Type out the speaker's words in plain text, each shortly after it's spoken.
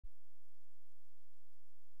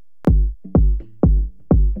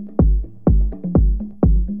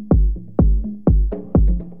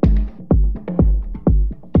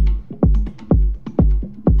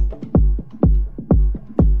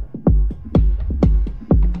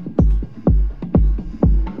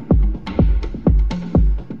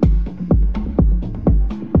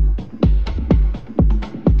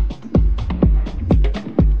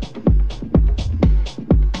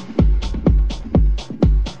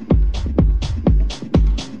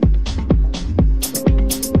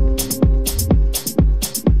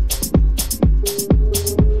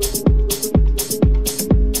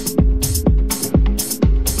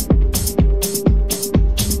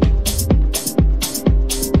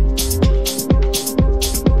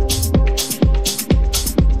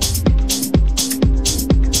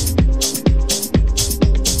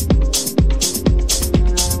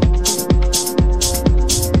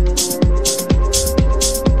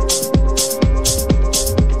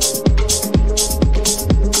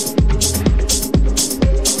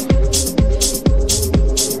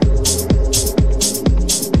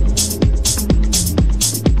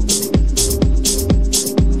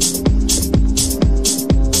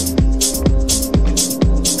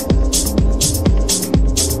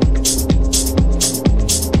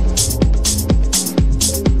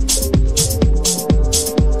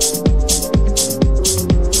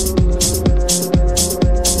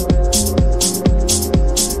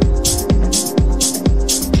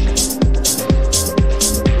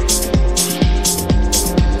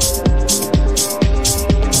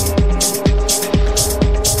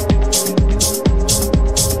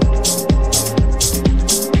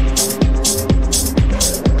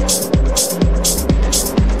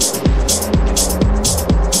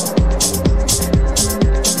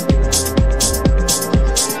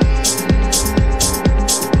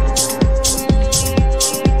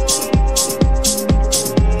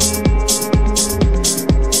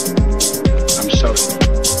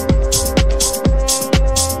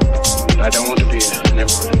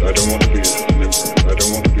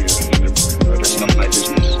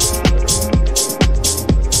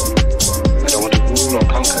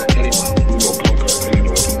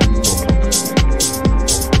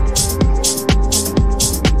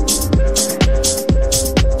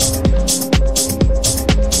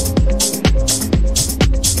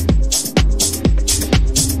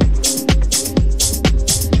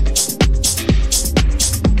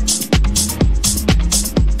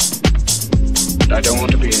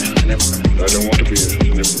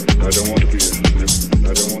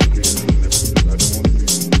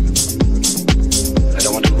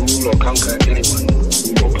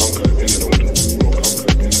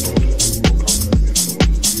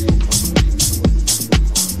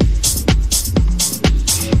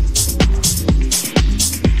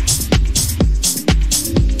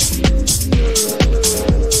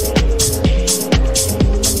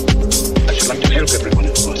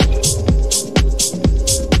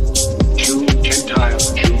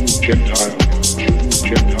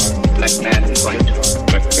black man in white.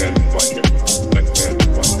 Black man in white. Black man in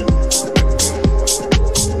white.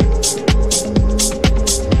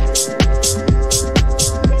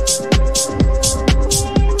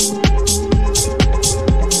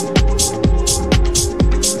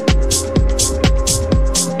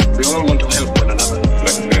 We all want to help one another.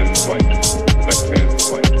 Black man in white. Black man in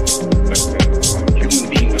white. Black man in white. Human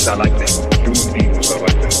beings are like that. Human beings are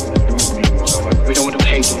like that. Human beings are like that. We don't want to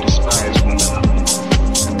hate and despise one another.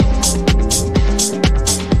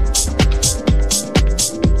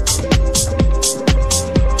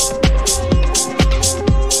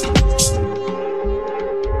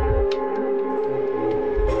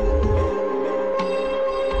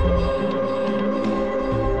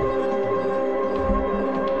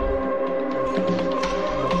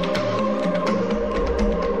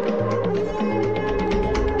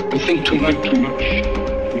 We think too much.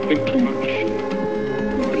 We think too much.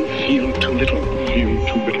 We feel too little. Feel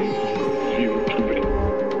too little. Feel too little.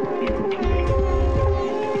 Feel too little.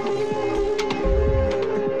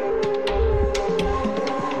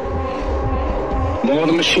 More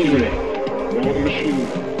than machinery. More than machinery.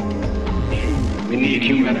 We need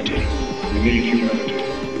humanity. We need humanity.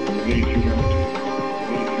 We need humanity.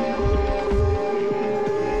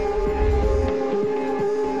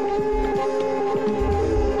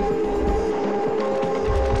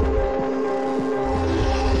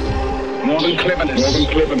 More than cleverness. More than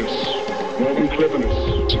cleverness. More than cleverness.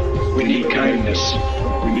 We need kindness.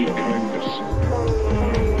 We need kindness.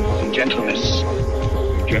 And gentleness.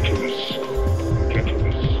 And gentleness. And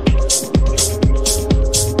gentleness.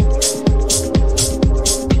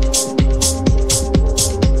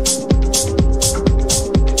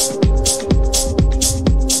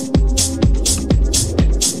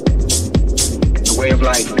 The way of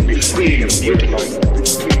life can be free and beautiful.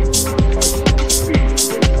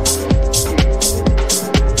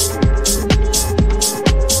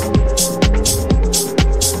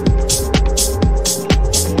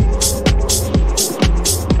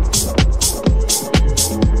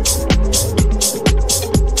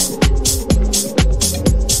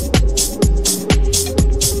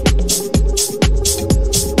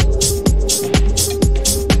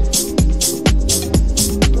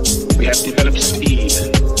 We have developed speed.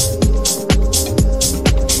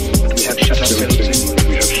 We have shut ourselves in.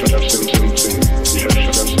 We have shut ourselves in. We have shut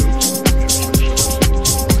ourselves in.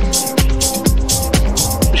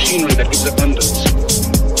 Machinery that gives abundance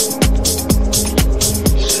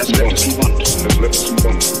has left us in want. Has left us in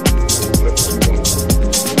want. Left us in want.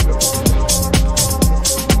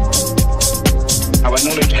 Our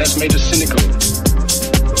knowledge has made us cynical.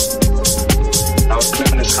 Our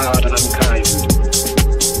cleverness hard and unkind.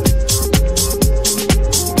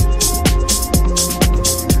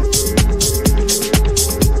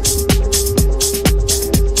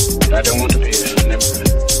 I don't want to be an emperor.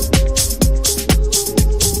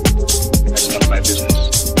 That's not my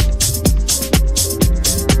business.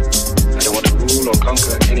 I don't want to rule or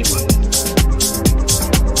conquer anyone.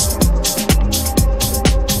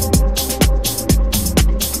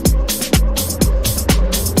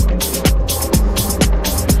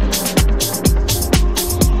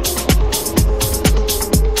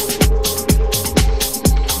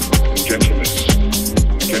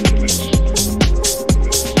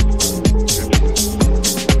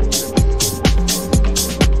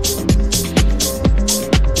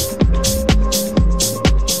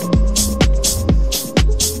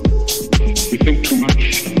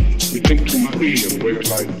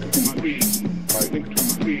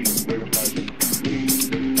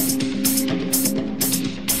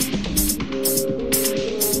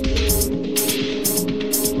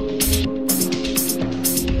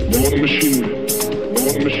 More than machinery.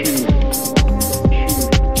 More than machinery.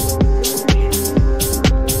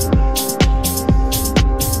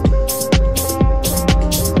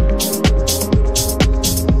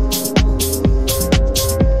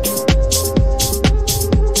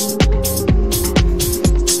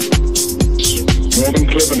 More than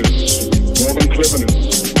cleverness. More than cleverness.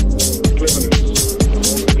 Cleverness.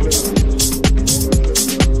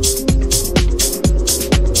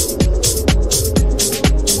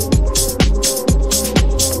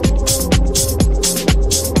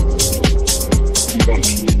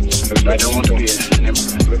 I don't want to be an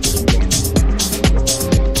emperor.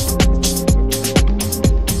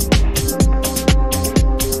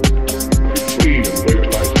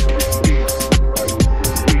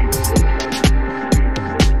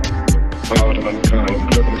 Hard and unkind,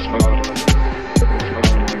 cleverness hard.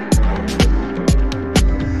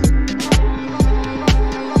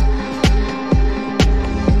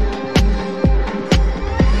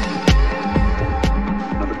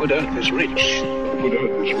 Now the good Good earth is rich. Good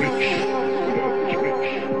earth is rich. Good earth is rich.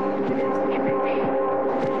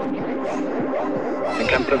 It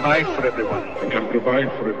can provide for everyone. It can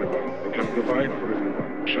provide for everyone. It can provide for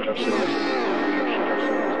everyone. Shut up,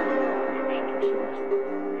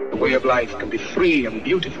 the way of life can be free and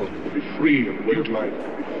beautiful. Be free and way of life.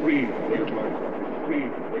 Be free and way of life. Be free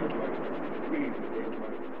and way of life. Be free.